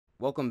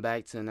Welcome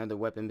back to another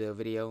weapon build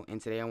video,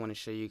 and today I want to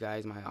show you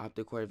guys my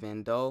Opticor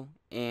Vandal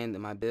and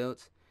my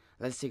builds.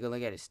 Let's take a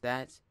look at its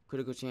stats.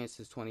 Critical chance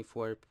is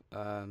 24%,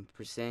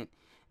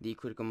 the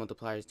critical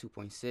multiplier is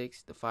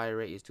 2.6, the fire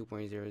rate is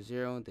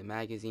 2.00, the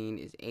magazine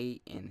is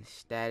 8, and the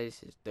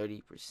status is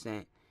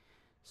 30%.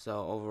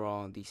 So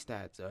overall, these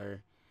stats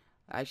are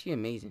actually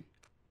amazing.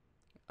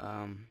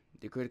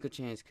 The critical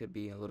chance could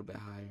be a little bit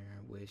higher,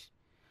 I wish.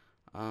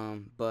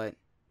 But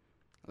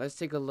let's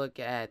take a look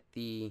at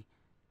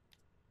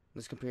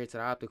let's compare it to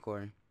the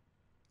Opticor.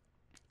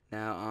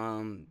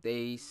 Now,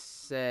 they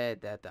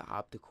said that the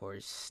Opticor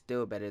is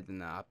still better than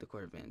the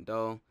Opticor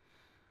Vandal,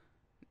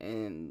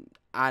 and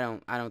I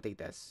don't think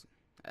that's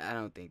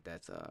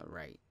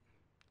right.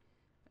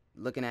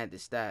 Looking at the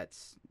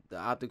stats, the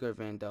Opticor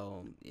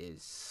Vandal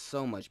is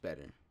so much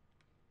better.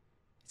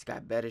 It's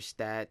got better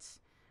stats.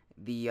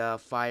 The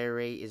fire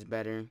rate is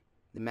better.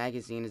 The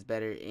magazine is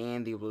better,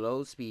 and the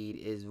reload speed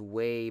is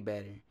way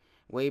better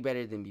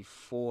than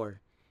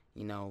before.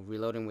 You know,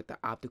 reloading with the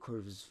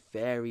Opticor was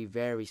very,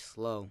 very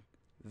slow.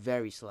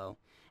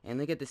 And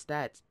look at the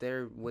stats.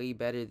 They're way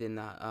better than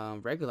the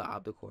regular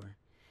Opticor.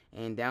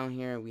 And down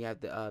here we have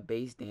the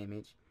base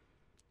damage.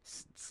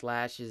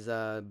 Slash is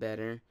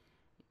better.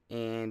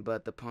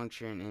 But the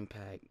puncture and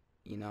impact,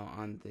 you know,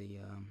 on the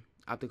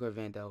Opticor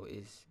Vandal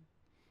is,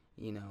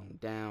 you know,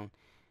 down.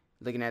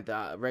 Looking at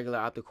the regular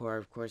Opticor,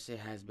 of course, it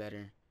has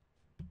better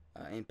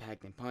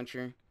impact and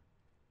puncture.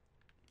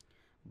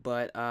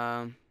 But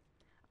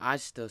I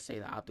still say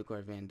the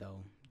Opticor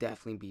Vandal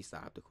definitely beats the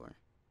Opticor.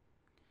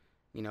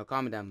 You know,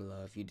 comment down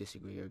below if you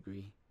disagree or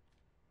agree.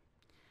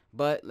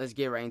 But let's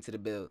get right into the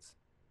builds.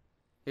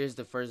 Here's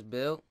the first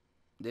build.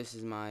 This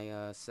is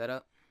my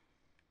setup.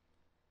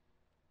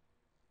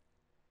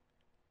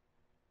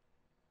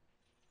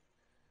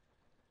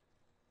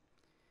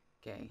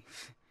 Okay,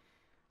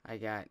 I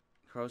got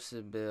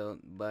corrosive build,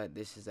 but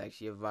this is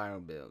actually a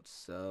viral build.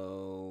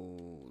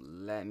 So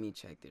let me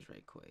check this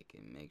right quick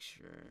and make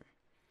sure.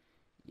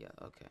 Yeah,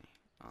 okay.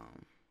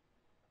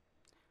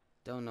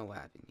 Don't know what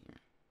happened here.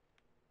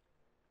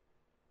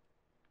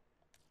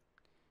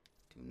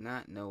 Do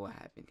not know what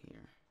happened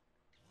here.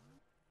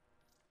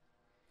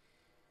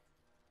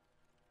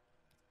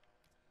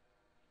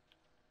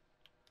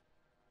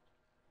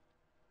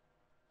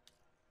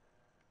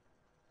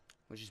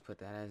 We'll just put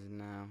that as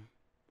now.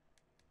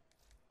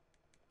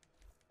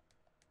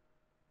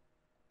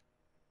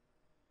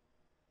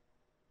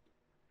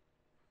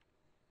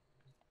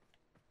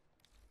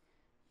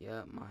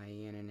 Yep, my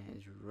internet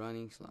is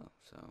running slow,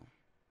 so.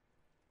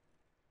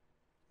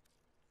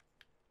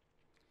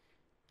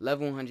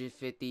 Level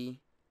 150,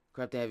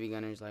 corrupted heavy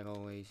gunners like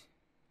always.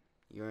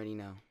 You already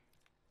know.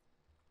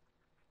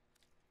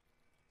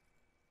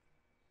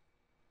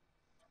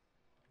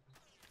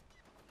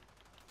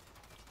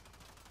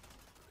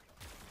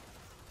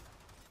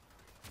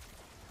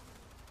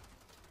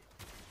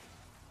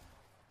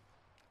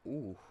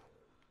 Ooh,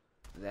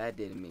 that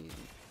did amazing.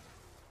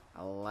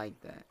 I like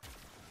that.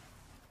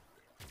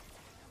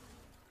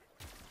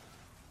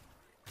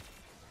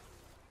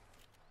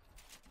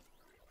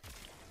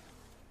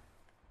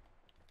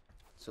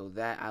 So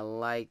that I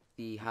like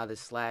how the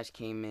slash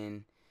came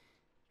in.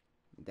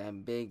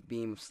 That big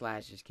beam of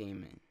slashes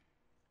came in.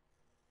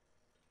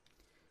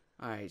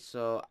 Alright,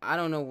 so I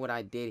don't know what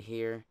I did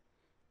here.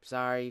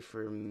 Sorry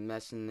for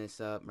messing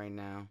this up right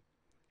now.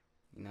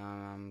 You know,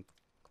 I'm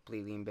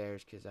completely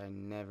embarrassed because I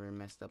never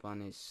messed up on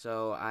this.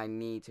 So I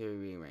need to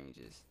rearrange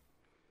this.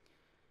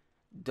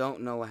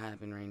 Don't know what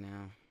happened right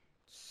now.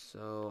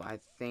 So I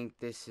think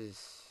this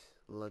is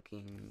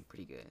looking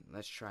pretty good.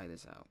 Let's try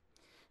this out.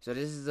 So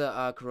this is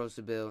a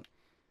corrosive build.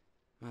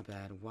 My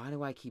bad. Why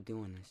do I keep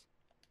doing this?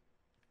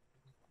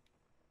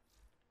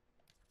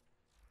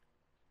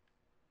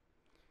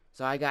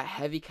 So I got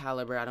heavy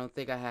caliber. I don't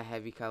think I had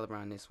heavy caliber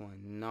on this one.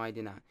 No, I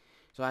did not.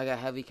 So I got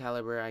heavy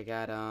caliber. I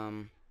got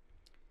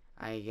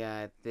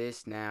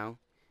this now,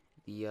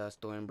 the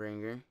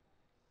Stormbringer.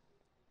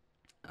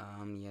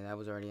 Yeah, that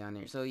was already on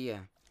there. So yeah,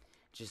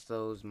 just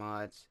those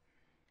mods.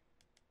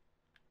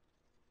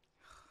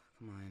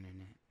 Come on,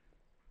 internet.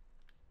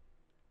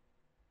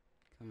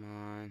 Come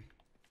on.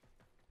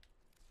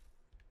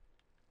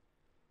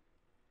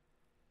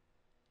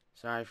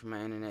 Sorry for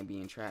my internet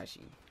being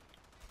trashy.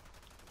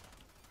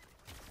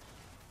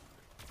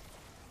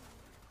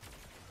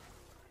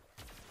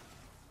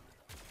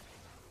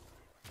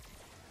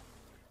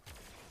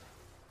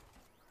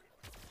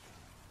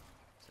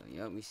 So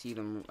yep, we see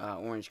them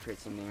orange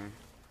crits in there.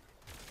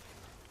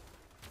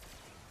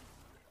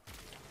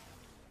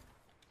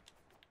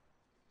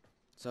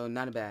 So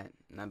not bad.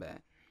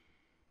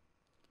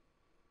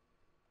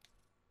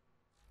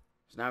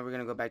 So now we're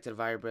gonna go back to the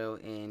Vibro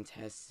and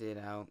test it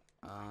out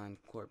on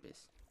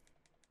Corpus.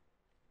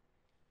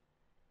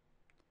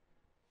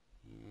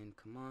 And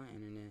come on,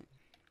 internet.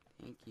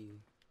 Thank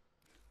you.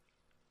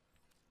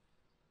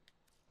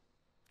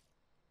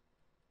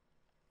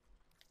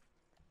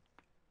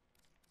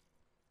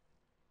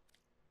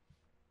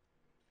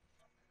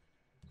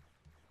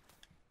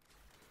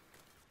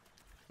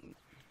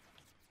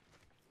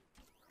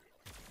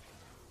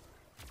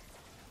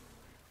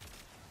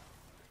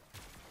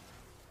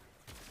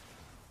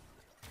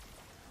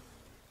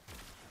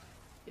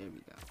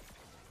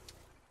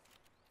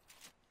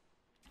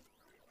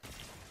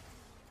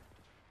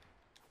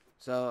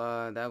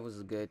 So that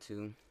was good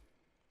too.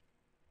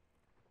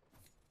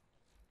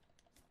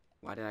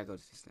 Why did I go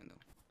to this then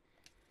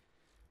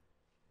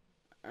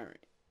though? Alright.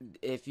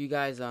 If you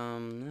guys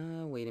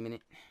wait a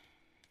minute.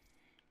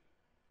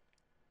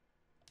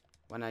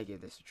 Why not give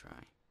this a try?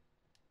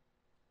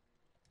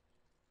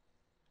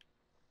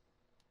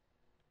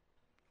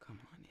 Come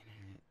on,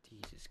 internet.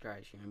 Jesus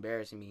Christ, you're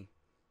embarrassing me.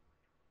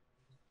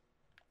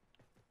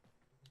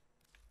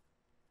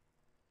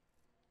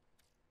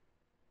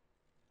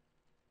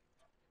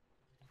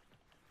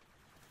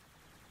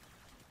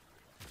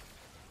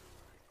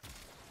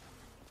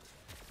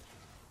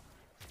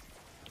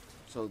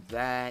 So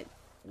that,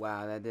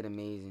 wow, that did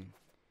amazing.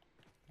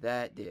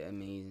 That did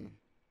amazing.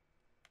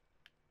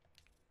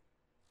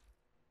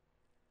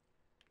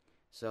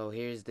 So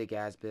here's the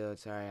gas build.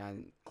 Sorry, I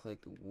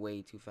clicked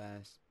way too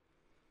fast.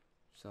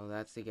 So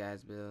that's the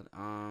gas build.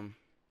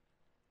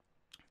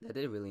 That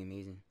did really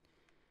amazing.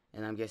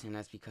 And I'm guessing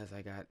that's because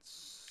I got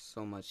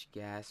so much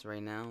gas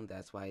right now.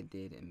 That's why it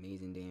did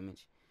amazing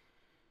damage.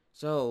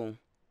 So,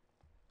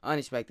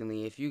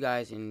 unexpectedly, if you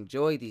guys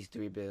enjoy these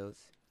 3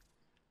 builds,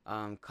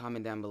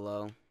 comment down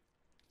below.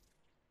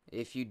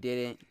 If you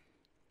didn't,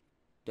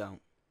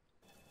 don't.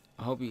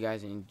 I hope you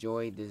guys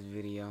enjoyed this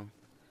video.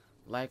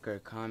 Like or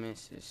comment,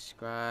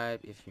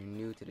 subscribe if you're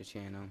new to the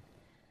channel.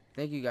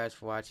 Thank you guys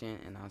for watching,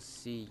 and I'll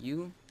see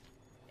you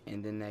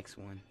in the next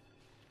one.